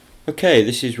Okay,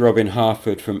 this is Robin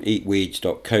Harford from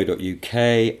eatweeds.co.uk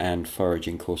and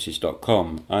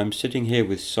foragingcourses.com. I'm sitting here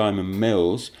with Simon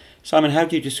Mills. Simon, how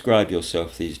do you describe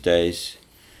yourself these days?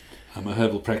 I'm a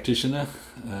herbal practitioner.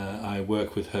 I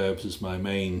work with herbs as my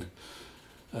main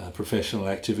professional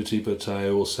activity, but I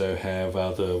also have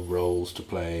other roles to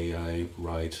play. I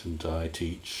write and I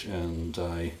teach and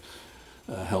I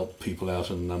help people out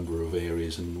in a number of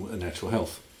areas in natural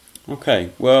health.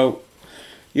 Okay, well,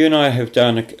 you and I have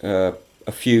done a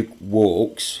few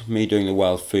walks, me doing the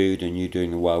wild food and you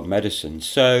doing the wild medicine.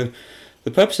 So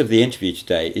the purpose of the interview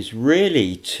today is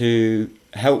really to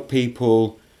help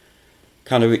people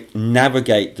kind of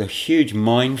navigate the huge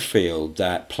minefield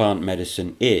that plant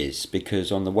medicine is,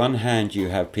 because on the one hand you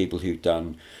have people who've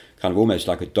done kind of almost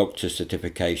like a doctor's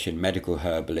certification, medical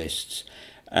herbalists,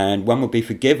 and one would be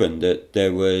forgiven that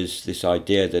there was this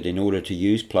idea that in order to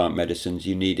use plant medicines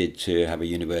you needed to have a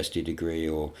university degree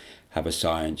or have a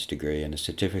science degree and a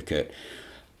certificate.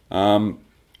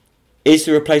 Is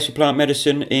there a place for plant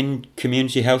medicine in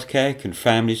community healthcare? Can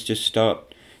families just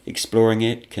start exploring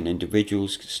it? Can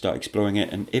individuals start exploring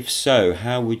it? And if so,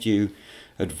 how would you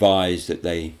advise that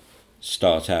they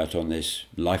start out on this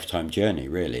lifetime journey,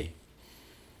 really?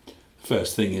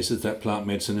 First thing is that plant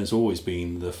medicine has always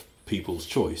been the people's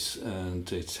choice,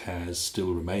 and it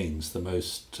still remains the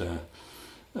most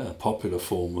popular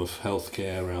form of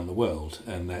healthcare around the world,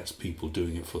 and that's people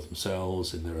doing it for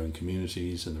themselves in their own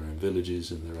communities, in their own villages,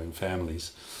 in their own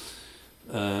families.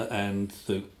 And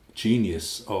the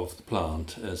genius of the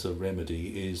plant as a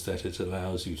remedy is that it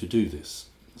allows you to do this,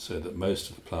 so that most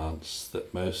of the plants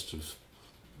that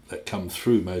come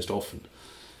through most often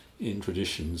in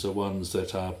traditions are ones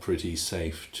that are pretty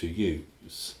safe to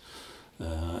use.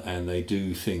 And they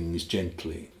do things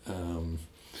gently.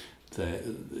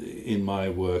 In my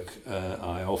work,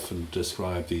 I often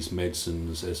describe these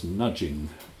medicines as nudging.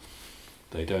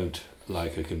 They don't,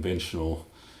 like a conventional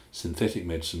synthetic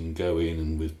medicine, go in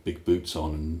and with big boots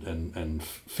on and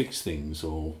fix things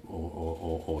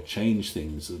or change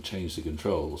things, or change the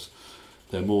controls.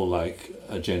 They're more like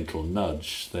a gentle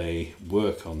nudge. They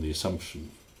work on the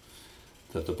assumption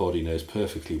that the body knows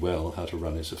perfectly well how to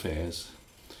run its affairs,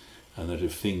 and that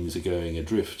if things are going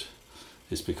adrift,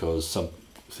 it's because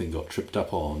something got tripped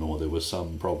up on, or there was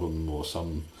some problem, or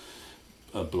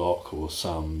a block, or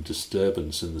some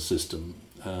disturbance in the system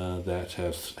that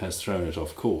has thrown it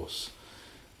off course.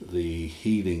 The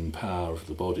healing power of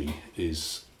the body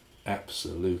is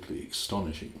absolutely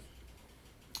astonishing,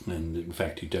 and in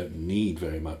fact you don't need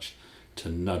very much to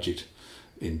nudge it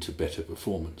into better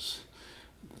performance.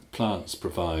 Plants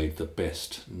provide the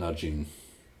best nudging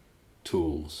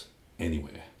tools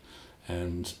anywhere,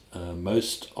 and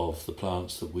most of the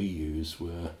plants that we use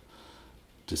were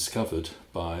discovered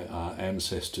by our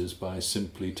ancestors by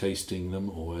simply tasting them,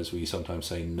 or as we sometimes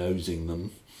say, nosing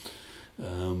them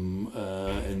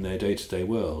in their day-to-day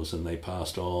worlds, and they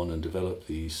passed on and developed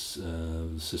these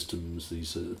systems,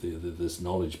 this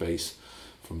knowledge base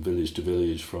from village to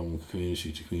village, from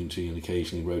community to community, and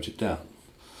occasionally wrote it down.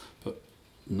 But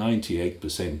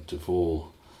 98% of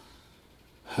all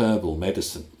herbal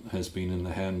medicine has been in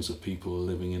the hands of people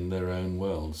living in their own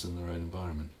worlds, in their own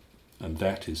environment, and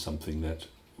that is something that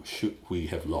we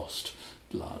have lost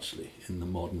largely in the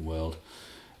modern world,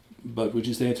 but which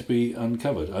is there to be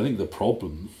uncovered. I think the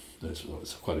problem, there's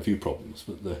quite a few problems,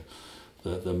 but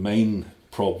the main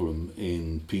problem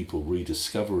in people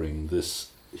rediscovering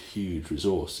this huge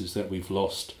resource is that we've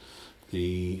lost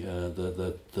the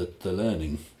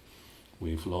learning.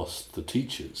 We've lost the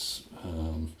teachers.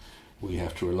 We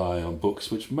have to rely on books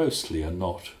which mostly are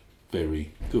not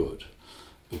very good,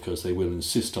 because they will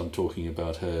insist on talking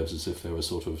about herbs as if they were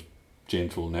sort of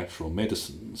gentle natural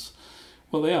medicines.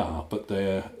 Well, they are, but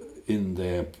they're in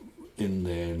their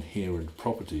inherent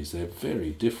properties, they're very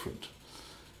different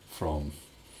from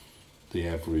the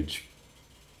average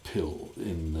pill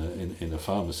in a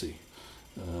pharmacy.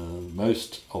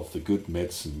 Most of the good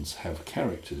medicines have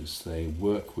characters. They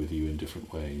work with you in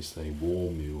different ways. They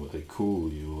warm you, or they cool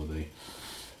you, or they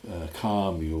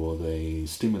calm you, or they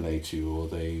stimulate you, or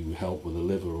they help with the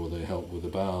liver, or they help with the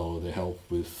bowel, or they help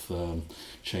with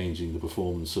changing the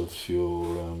performance of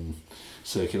your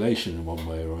circulation in one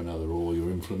way or another, or your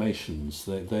inflammations.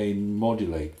 They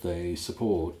modulate, they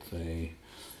support, they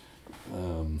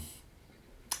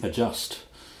adjust,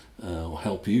 or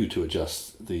help you to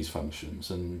adjust these functions,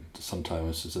 and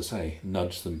sometimes, as I say,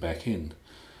 nudge them back in.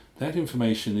 That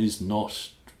information is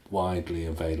not widely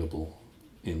available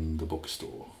in the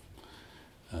bookstore.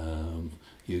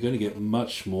 You're going to get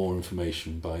much more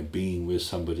information by being with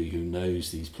somebody who knows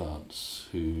these plants,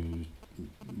 who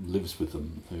lives with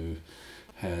them, who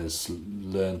has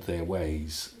learned their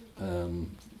ways.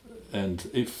 And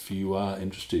if you are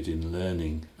interested in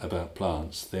learning about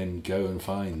plants, then go and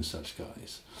find such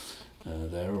guys.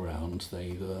 They're around.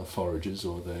 They either are foragers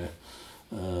or they're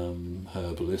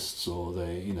herbalists, or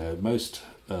most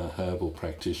herbal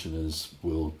practitioners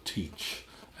will teach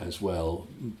as well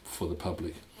for the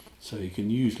public. So you can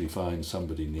usually find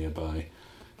somebody nearby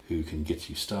who can get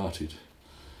you started.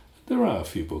 There are a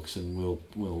few books, and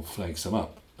we'll flag some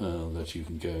up that you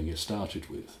can go and get started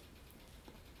with.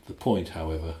 The point,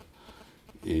 however,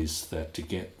 is that to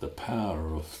get the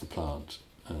power of the plant,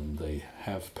 and they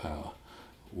have power,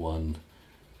 one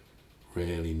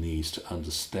really needs to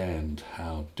understand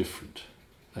how different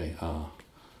they are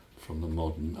from the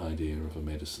modern idea of a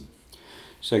medicine.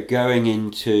 So going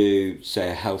into,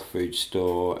 say, a health food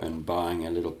store and buying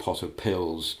a little pot of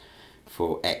pills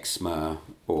for eczema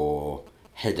or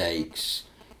headaches,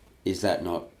 is that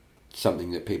not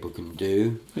something that people can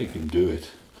do? They can do it.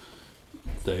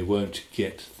 They won't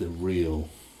get the real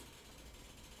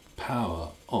power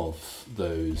of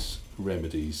those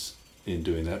remedies in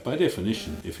doing that. By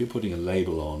definition, if you're putting a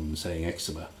label on saying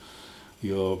eczema,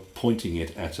 you're pointing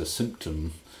it at a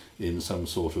symptom in some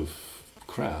sort of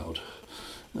crowd.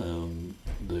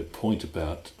 The point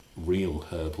about real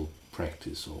herbal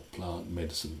practice or plant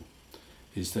medicine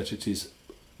is that it is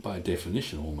by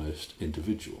definition almost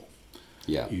individual.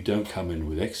 Yeah. You don't come in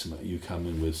with eczema, you come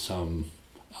in with some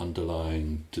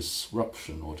underlying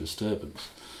disruption or disturbance,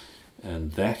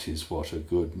 and that is what a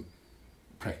good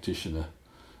practitioner,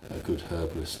 a good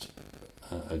herbalist,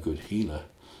 a good healer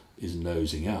is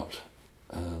nosing out.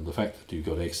 The fact that you've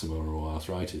got eczema or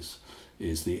arthritis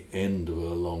is the end of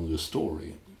a longer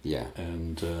story. Yeah.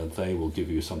 And they will give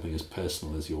you something as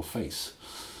personal as your face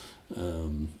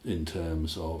in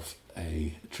terms of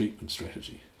a treatment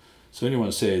strategy. So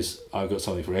anyone says, I've got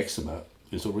something for eczema,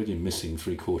 is already missing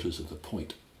 3/4 of the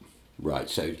point. Right,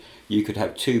 so you could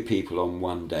have two people on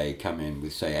one day come in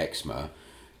with, say, eczema,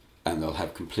 and they'll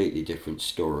have completely different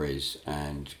stories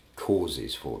and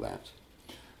causes for that.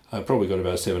 I've probably got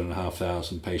about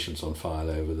 7,500 patients on file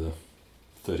over the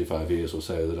 35 years or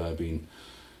so that I've been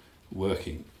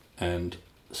working, and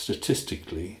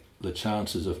statistically the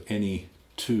chances of any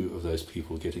two of those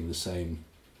people getting the same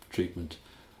treatment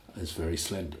is very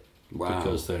slender. Wow.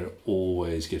 Because they're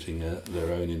always getting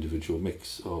their own individual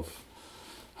mix of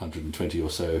 120 or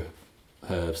so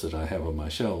herbs that I have on my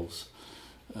shelves.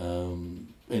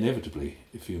 Inevitably,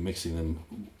 if you're mixing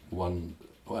them one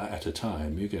at a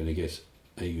time, you're going to get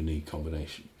a unique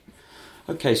combination.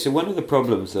 Okay, so one of the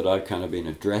problems that I've kind of been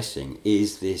addressing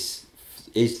is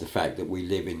the fact that we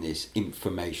live in this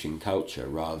information culture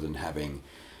rather than having,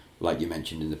 like you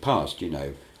mentioned in the past,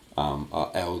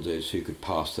 our elders who could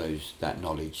pass that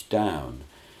knowledge down.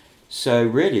 So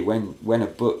really, when a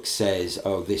book says,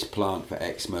 oh, this plant for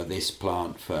eczema, this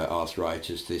plant for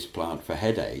arthritis, this plant for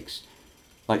headaches,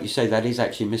 like you say, that is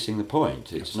actually missing the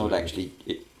point. It's Absolutely. not actually...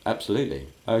 Absolutely.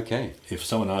 Okay. If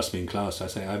someone asks me in class, I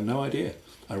say, I have no idea.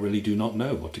 I really do not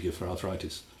know what to give for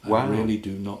arthritis. Wow. I really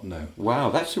do not know. Wow,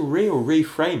 that's a real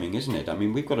reframing, isn't it? I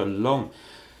mean, we've got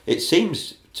it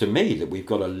seems to me that we've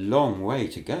got a long way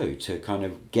to go to kind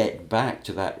of get back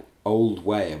to that old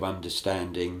way of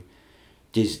understanding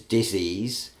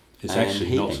disease. It's and actually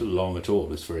healing. not long at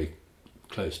all. It's very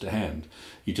close to hand.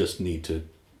 You just need to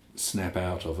snap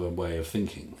out of a way of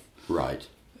thinking. Right.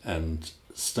 And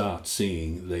start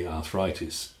seeing the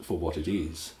arthritis for what it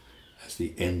is, as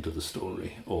the end of the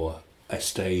story, or a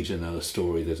stage in a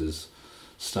story that has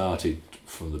started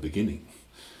from the beginning.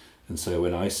 And so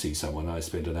when I see someone, I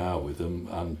spend an hour with them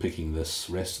unpicking this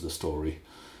rest of the story.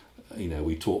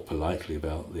 We talk politely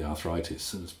about the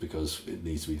arthritis because it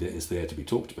needs to be there, it's there to be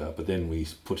talked about, but then we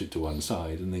put it to one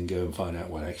side and then go and find out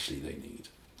what actually they need.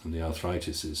 And the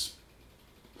arthritis is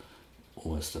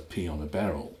almost a pea on a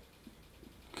barrel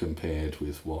compared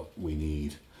with what we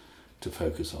need to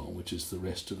focus on, which is the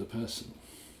rest of the person.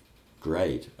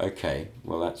 Great. Okay.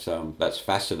 Well, that's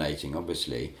fascinating,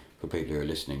 obviously, for people who are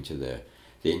listening to the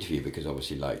interview, because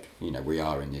obviously, we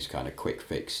are in this kind of quick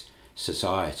fix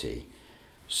society.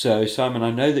 So, Simon,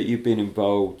 I know that you've been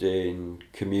involved in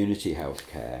community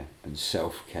healthcare and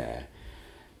self-care.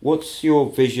 What's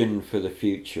your vision for the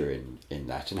future in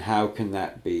that, and how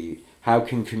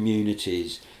can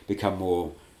communities become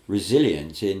more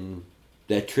resilient in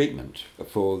their treatment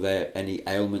for any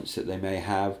ailments that they may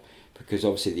have? Because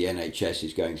obviously the NHS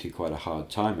is going through quite a hard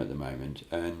time at the moment,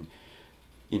 and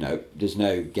there's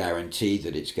no guarantee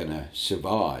that it's going to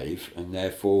survive, and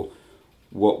therefore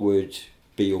what would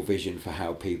be your vision for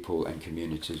how people and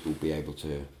communities will be able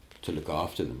to look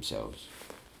after themselves?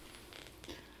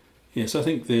 Yes, I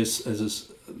think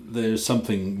there's there's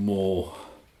something more.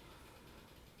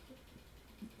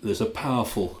 There's a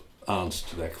powerful answer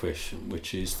to that question,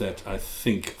 which is that I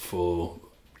think for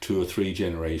 2 or 3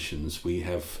 generations we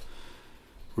have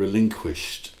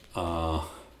relinquished our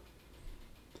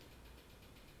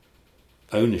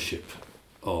ownership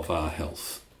of our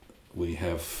health. We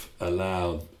have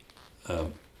allowed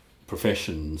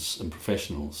professions and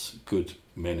professionals, good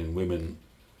men and women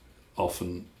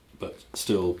often, but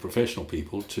still professional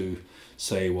people, to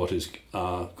say what is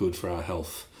good for our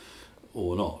health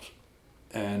or not.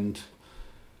 And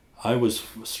I was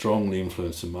strongly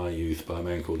influenced in my youth by a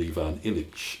man called Ivan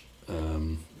Illich,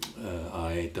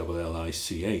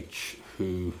 Illich,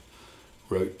 who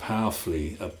wrote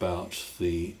powerfully about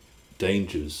the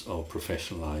dangers of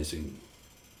professionalizing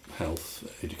health,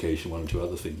 education, 1 or 2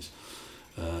 other things.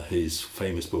 His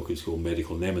famous book is called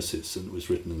Medical Nemesis, and it was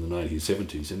written in the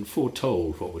 1970s and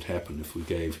foretold what would happen if we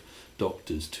gave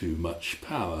doctors too much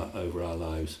power over our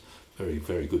lives. Very,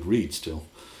 very good read still.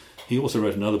 He also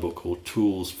wrote another book called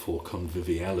Tools for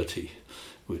Conviviality,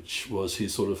 which was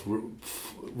his sort of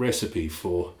recipe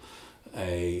for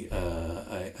a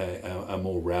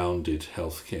more rounded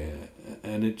healthcare,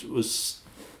 and it was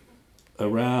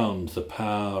around the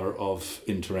power of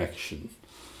interaction,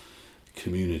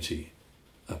 community,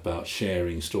 about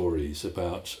sharing stories,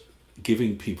 about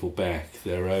giving people back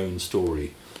their own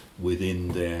story within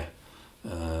their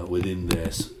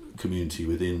community,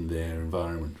 within their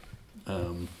environment,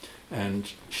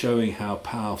 and showing how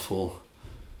powerful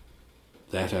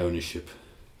that ownership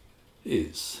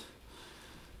is.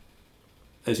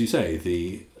 As you say,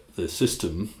 the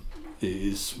system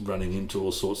is running into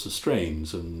all sorts of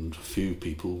strains, and few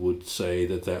people would say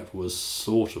that was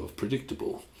sort of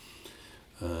predictable.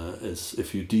 As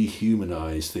if you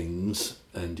dehumanize things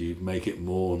and you make it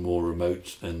more and more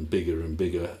remote and bigger and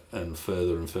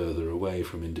further away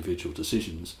from individual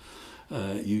decisions,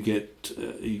 you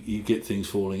get things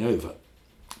falling over.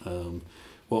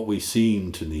 What we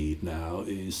seem to need now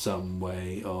is some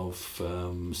way of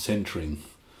centering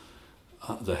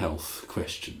the health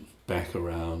question back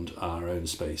around our own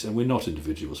space. And we're not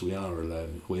individuals, we are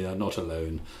alone. We are not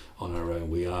alone on our own.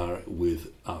 We are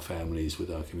with our families, with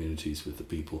our communities, with the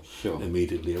people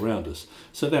immediately around us.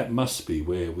 So that must be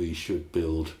where we should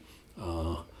build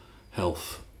our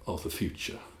health of the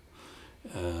future.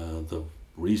 The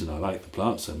reason I like the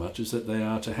plants so much is that they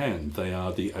are to hand. They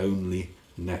are the only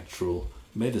natural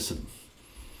medicine.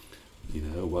 You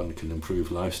know, one can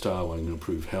improve lifestyle, one can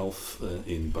improve health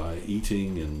by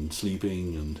eating and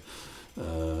sleeping and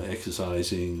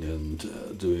exercising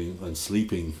and doing and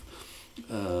sleeping.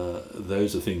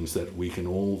 Those are things that we can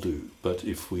all do. But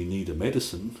if we need a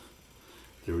medicine,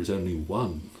 there is only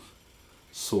one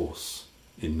source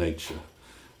in nature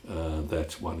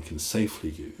that one can safely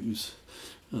use,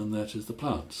 and that is the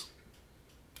plants.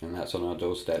 And that's on our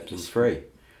doorsteps and free.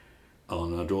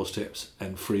 On our doorsteps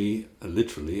and free,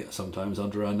 literally, sometimes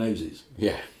under our noses.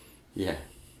 Yeah.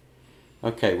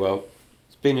 Okay, well,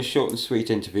 it's been a short and sweet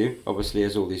interview, obviously,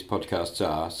 as all these podcasts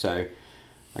are, so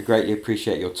I greatly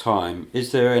appreciate your time.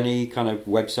 Is there any kind of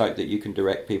website that you can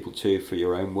direct people to for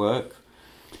your own work?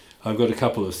 I've got a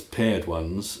couple of paired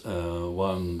ones.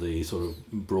 One, the sort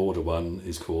of broader one,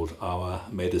 is called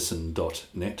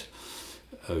ourmedicine.net,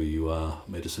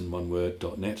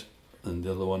 ourmedicine.net. And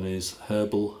the other one is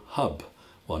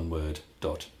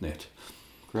herbalhub.net.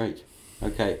 Great.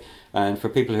 Okay. And for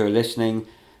people who are listening,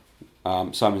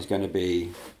 Simon's going to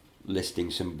be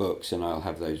listing some books, and I'll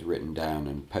have those written down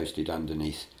and posted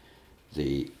underneath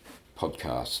the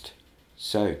podcast.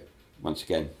 So, once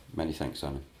again, many thanks,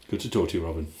 Simon. Good to talk to you,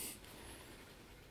 Robin.